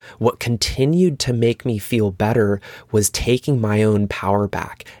What continued to make me feel better was taking my own power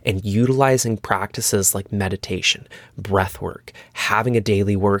back and utilizing practices like meditation, breath work, having a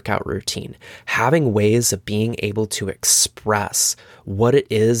daily workout routine, having ways of being able to express what it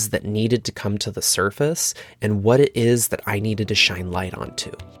is that needed to come to the surface and what it is that I needed to shine light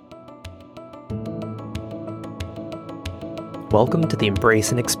onto. Welcome to the Embrace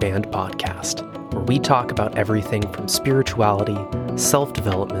and Expand podcast, where we talk about everything from spirituality,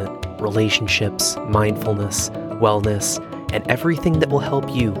 self-development, relationships, mindfulness, wellness, and everything that will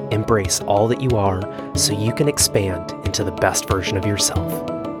help you embrace all that you are so you can expand into the best version of yourself.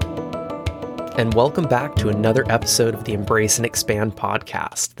 And welcome back to another episode of the Embrace and Expand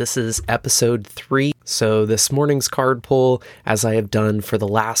podcast. This is episode 3. So this morning's card pull, as I have done for the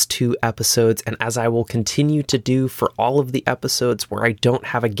last 2 episodes, and as I will continue to do for all of the episodes where I don't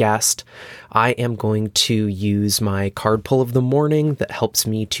have a guest, I am going to use my card pull of the morning that helps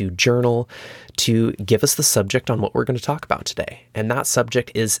me to journal to give us the subject on what we're going to talk about today. And that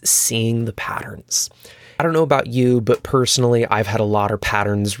subject is seeing the patterns. I don't know about you, but personally, I've had a lot of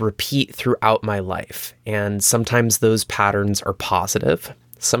patterns repeat throughout my life. And sometimes those patterns are positive.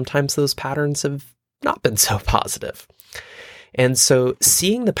 Sometimes those patterns have not been so positive. And so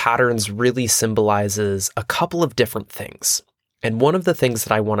seeing the patterns really symbolizes a couple of different things. And one of the things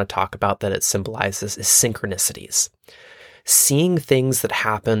that I want to talk about that it symbolizes is synchronicities. Seeing things that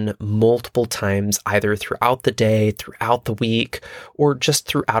happen multiple times, either throughout the day, throughout the week, or just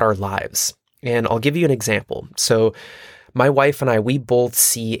throughout our lives. And I'll give you an example. So my wife and I, we both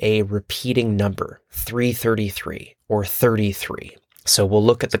see a repeating number, 333 or 33. So we'll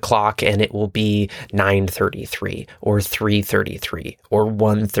look at the clock and it will be 9:33 or 3:33 or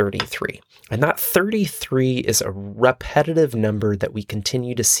 1:33. And that 33 is a repetitive number that we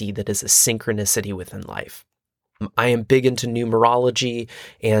continue to see that is a synchronicity within life. I am big into numerology,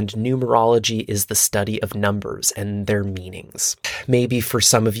 and numerology is the study of numbers and their meanings. Maybe for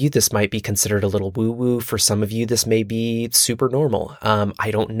some of you, this might be considered a little woo-woo. For some of you, this may be super normal. I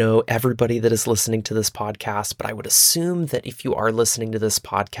don't know everybody that is listening to this podcast, but I would assume that if you are listening to this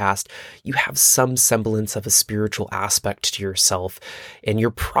podcast, you have some semblance of a spiritual aspect to yourself, and you're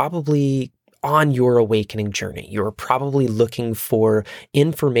probably on your awakening journey. You're probably looking for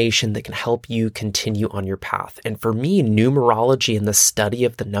information that can help you continue on your path. And for me, numerology and the study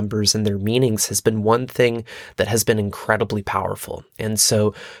of the numbers and their meanings has been one thing that has been incredibly powerful. And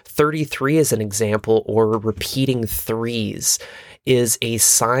so 33 as an example, or repeating threes, is a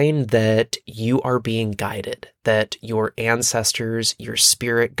sign that you are being guided, that your ancestors, your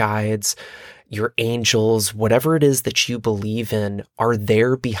spirit guides, your angels, whatever it is that you believe in, are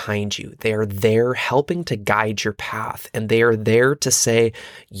there behind you. They are there helping to guide your path, and they are there to say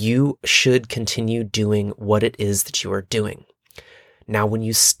you should continue doing what it is that you are doing. Now, when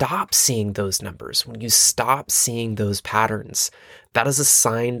you stop seeing those numbers, when you stop seeing those patterns, that is a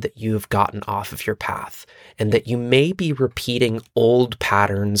sign that you have gotten off of your path and that you may be repeating old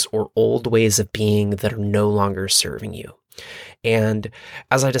patterns or old ways of being that are no longer serving you. And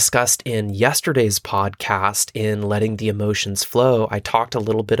as I discussed in yesterday's podcast, in Letting the Emotions Flow, I talked a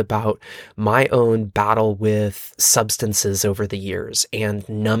little bit about my own battle with substances over the years and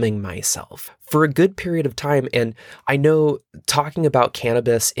numbing myself for a good period of time. And I know talking about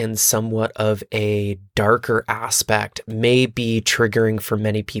cannabis in somewhat of a darker aspect may be triggering for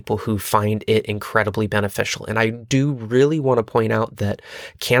many people who find it incredibly beneficial. And I do really want to point out that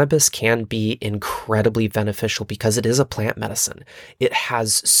cannabis can be incredibly beneficial because it is a plant medicine. It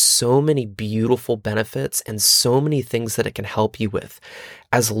has so many beautiful benefits and so many things that it can help you with,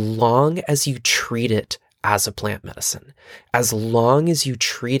 as long as you treat it as a plant medicine, as long as you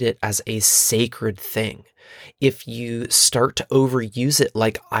treat it as a sacred thing. If you start to overuse it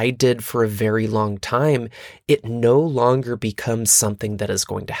like I did for a very long time, it no longer becomes something that is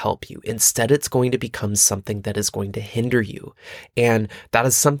going to help you. Instead, it's going to become something that is going to hinder you. And that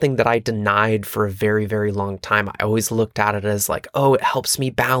is something that I denied for a very, very long time. I always looked at it as like, oh, it helps me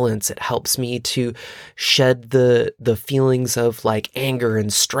balance. It helps me to shed the feelings of like anger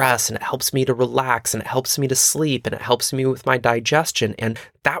and stress, and it helps me to relax, and it helps me to sleep, and it helps me with my digestion. And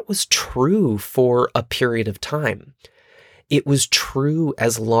that was true for a period of time. It was true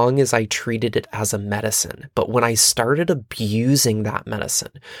as long as I treated it as a medicine. But when I started abusing that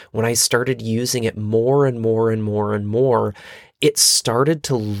medicine, when I started using it more and more and more and more, it started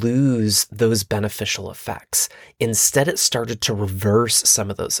to lose those beneficial effects. Instead, it started to reverse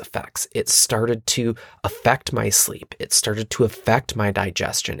some of those effects. It started to affect my sleep. It started to affect my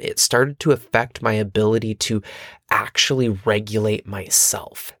digestion. It started to affect my ability to actually regulate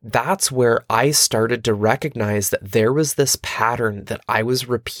myself. That's where I started to recognize that there was this pattern that I was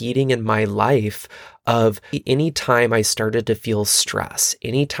repeating in my life of anytime I started to feel stress,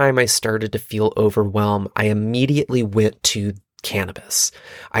 anytime I started to feel overwhelmed, I immediately went to cannabis.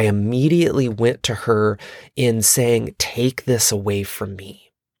 I immediately went to her in saying, take this away from me.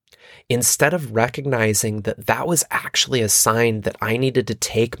 Instead of recognizing that that was actually a sign that I needed to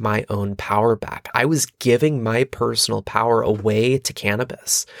take my own power back. I was giving my personal power away to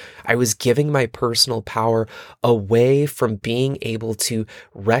cannabis. I was giving my personal power away from being able to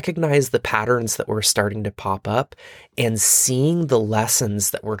recognize the patterns that were starting to pop up and seeing the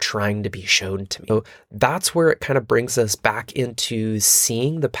lessons that were trying to be shown to me. So that's where it kind of brings us back into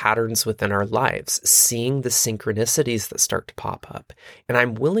seeing the patterns within our lives, seeing the synchronicities that start to pop up. And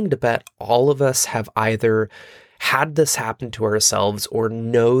I'm willing to bet all of us have either had this happen to ourselves or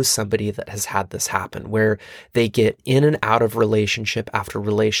know somebody that has had this happen, where they get in and out of relationship after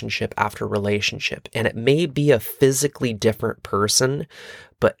relationship after relationship. And it may be a physically different person,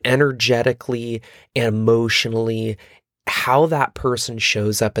 but energetically and emotionally, how that person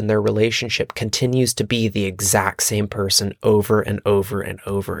shows up in their relationship continues to be the exact same person over and over and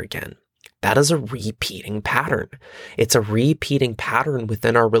over again. That is a repeating pattern. It's a repeating pattern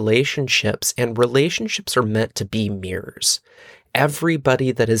within our relationships, and relationships are meant to be mirrors.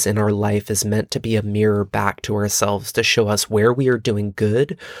 Everybody that is in our life is meant to be a mirror back to ourselves to show us where we are doing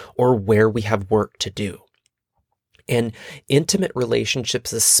good or where we have work to do. And intimate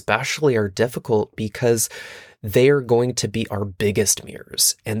relationships especially are difficult because they are going to be our biggest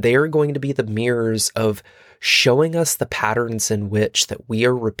mirrors, and they are going to be the mirrors of showing us the patterns in which that we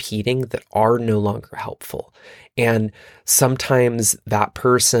are repeating that are no longer helpful. And sometimes that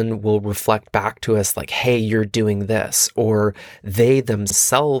person will reflect back to us like, hey, you're doing this, or they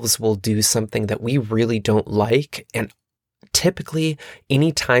themselves will do something that we really don't like. And typically,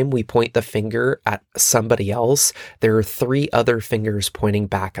 anytime we point the finger at somebody else, there are 3 other fingers pointing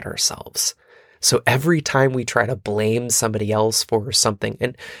back at ourselves. So every time we try to blame somebody else for something,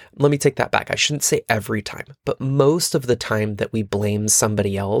 and let me take that back. I shouldn't say every time, but most of the time that we blame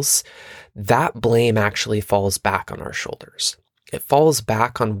somebody else, that blame actually falls back on our shoulders. It falls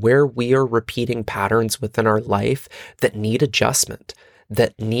back on where we are repeating patterns within our life that need adjustment,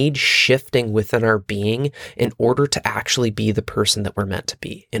 that need shifting within our being in order to actually be the person that we're meant to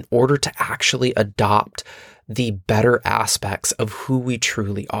be, in order to actually adopt the better aspects of who we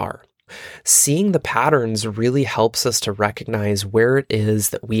truly are. Seeing the patterns really helps us to recognize where it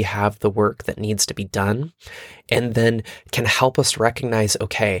is that we have the work that needs to be done, and then can help us recognize,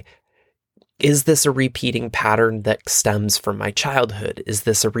 okay, is this a repeating pattern that stems from my childhood? Is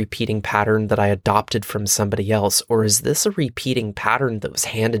this a repeating pattern that I adopted from somebody else? Or is this a repeating pattern that was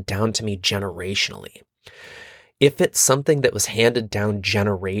handed down to me generationally? If it's something that was handed down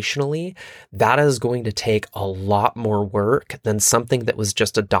generationally, that is going to take a lot more work than something that was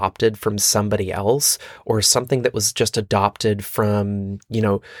just adopted from somebody else, or something that was just adopted from,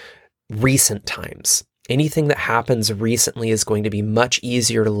 recent times. Anything that happens recently is going to be much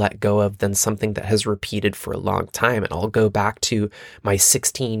easier to let go of than something that has repeated for a long time. And I'll go back to my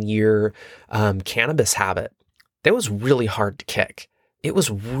 16-year cannabis habit. That was really hard to kick. It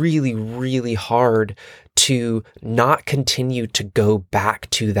was really, really hard to not continue to go back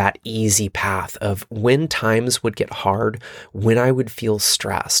to that easy path of when times would get hard, when I would feel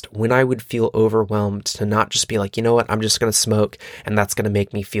stressed, when I would feel overwhelmed, to not just be like, you know what, I'm just going to smoke and that's going to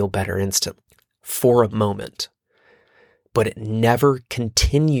make me feel better instantly for a moment. But it never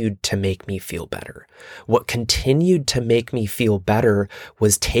continued to make me feel better. What continued to make me feel better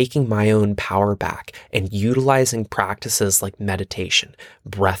was taking my own power back and utilizing practices like meditation,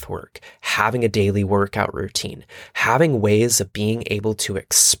 breath work, having a daily workout routine, having ways of being able to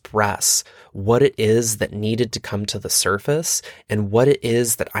express what it is that needed to come to the surface and what it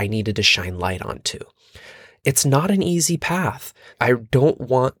is that I needed to shine light onto. It's not an easy path. I don't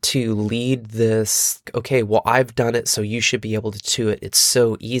want to lead this, okay, well, I've done it, so you should be able to do it. It's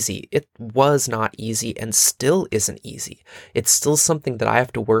so easy. It was not easy and still isn't easy. It's still something that I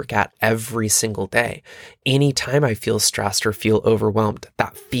have to work at every single day. Anytime I feel stressed or feel overwhelmed,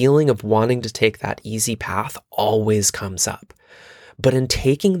 that feeling of wanting to take that easy path always comes up. But in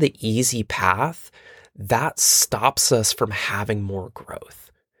taking the easy path, that stops us from having more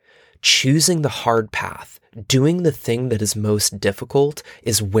growth. Choosing the hard path, doing the thing that is most difficult,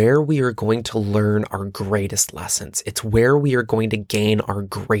 is where we are going to learn our greatest lessons. It's where we are going to gain our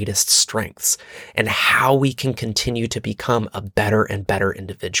greatest strengths and how we can continue to become a better and better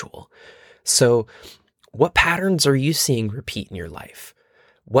individual. So, what patterns are you seeing repeat in your life?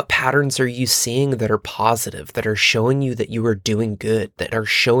 What patterns are you seeing that are positive, that are showing you that you are doing good, that are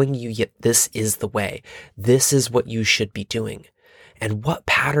showing you yet this is the way, this is what you should be doing? And what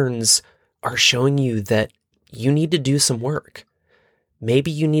patterns are showing you that you need to do some work?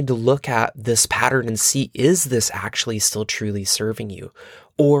 Maybe you need to look at this pattern and see, is this actually still truly serving you?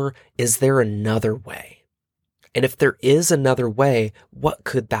 Or is there another way? And if there is another way, what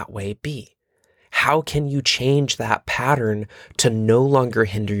could that way be? How can you change that pattern to no longer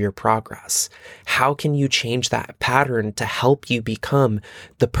hinder your progress? How can you change that pattern to help you become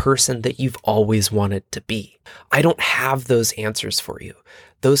the person that you've always wanted to be? I don't have those answers for you.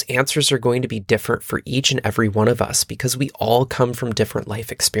 Those answers are going to be different for each and every one of us because we all come from different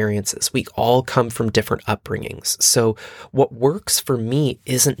life experiences. We all come from different upbringings. So what works for me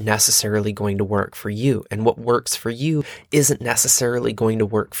isn't necessarily going to work for you, and what works for you isn't necessarily going to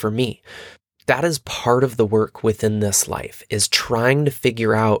work for me. That is part of the work within this life, is trying to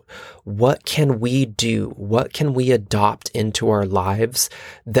figure out what can we do, what can we adopt into our lives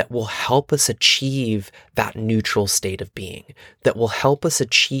that will help us achieve that neutral state of being, that will help us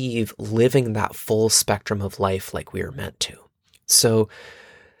achieve living that full spectrum of life like we are meant to. So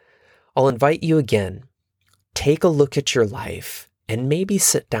I'll invite you again, take a look at your life and maybe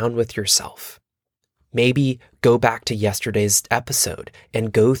sit down with yourself. Maybe go back to yesterday's episode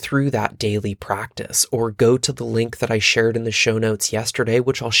and go through that daily practice, or go to the link that I shared in the show notes yesterday,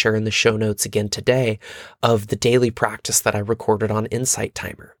 which I'll share in the show notes again today, of the daily practice that I recorded on Insight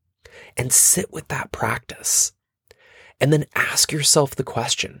Timer, and sit with that practice. And then ask yourself the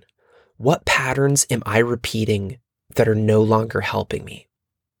question, what patterns am I repeating that are no longer helping me?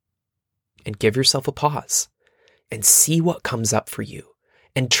 And give yourself a pause and see what comes up for you.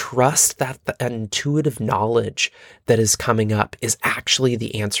 And trust that the intuitive knowledge that is coming up is actually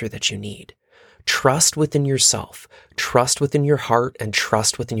the answer that you need. Trust within yourself, trust within your heart, and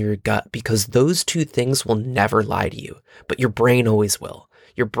trust within your gut, because those two things will never lie to you, but your brain always will.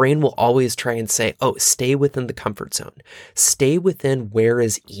 Your brain will always try and say, oh, stay within the comfort zone. Stay within where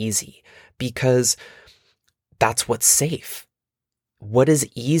is easy, because that's what's safe. What is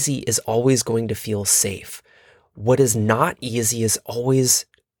easy is always going to feel safe. What is not easy is always,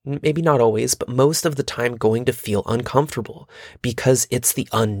 maybe not always, but most of the time going to feel uncomfortable because it's the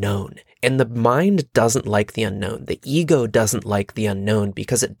unknown. And the mind doesn't like the unknown. The ego doesn't like the unknown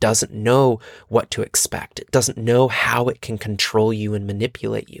because it doesn't know what to expect. It doesn't know how it can control you and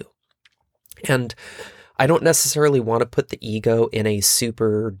manipulate you. And I don't necessarily want to put the ego in a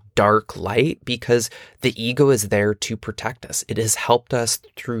super dark light, because the ego is there to protect us. It has helped us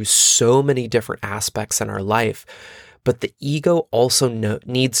through so many different aspects in our life, but the ego also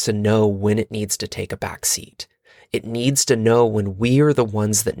needs to know when it needs to take a back seat. It needs to know when we are the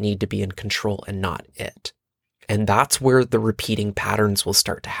ones that need to be in control and not it. And that's where the repeating patterns will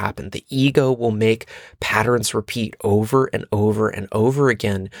start to happen. The ego will make patterns repeat over and over and over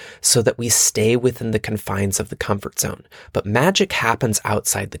again so that we stay within the confines of the comfort zone. But magic happens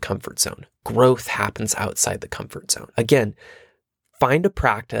outside the comfort zone. Growth happens outside the comfort zone. Again, find a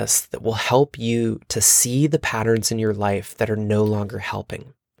practice that will help you to see the patterns in your life that are no longer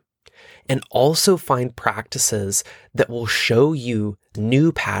helping. And also find practices that will show you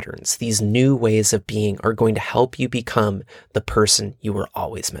new patterns. These new ways of being are going to help you become the person you were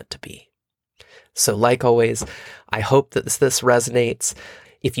always meant to be. So like always, I hope that this resonates.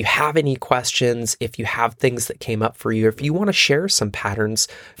 If you have any questions, if you have things that came up for you, if you want to share some patterns,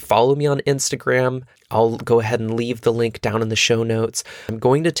 follow me on Instagram. I'll go ahead and leave the link down in the show notes. I'm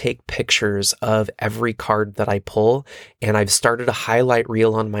going to take pictures of every card that I pull, and I've started a highlight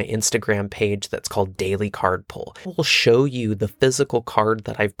reel on my Instagram page that's called Daily Card Pull. I will show you the physical card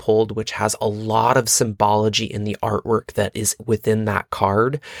that I've pulled, which has a lot of symbology in the artwork that is within that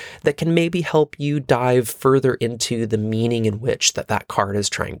card that can maybe help you dive further into the meaning in which that card is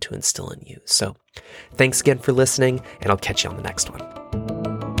trying to instill in you. So thanks again for listening, and I'll catch you on the next one.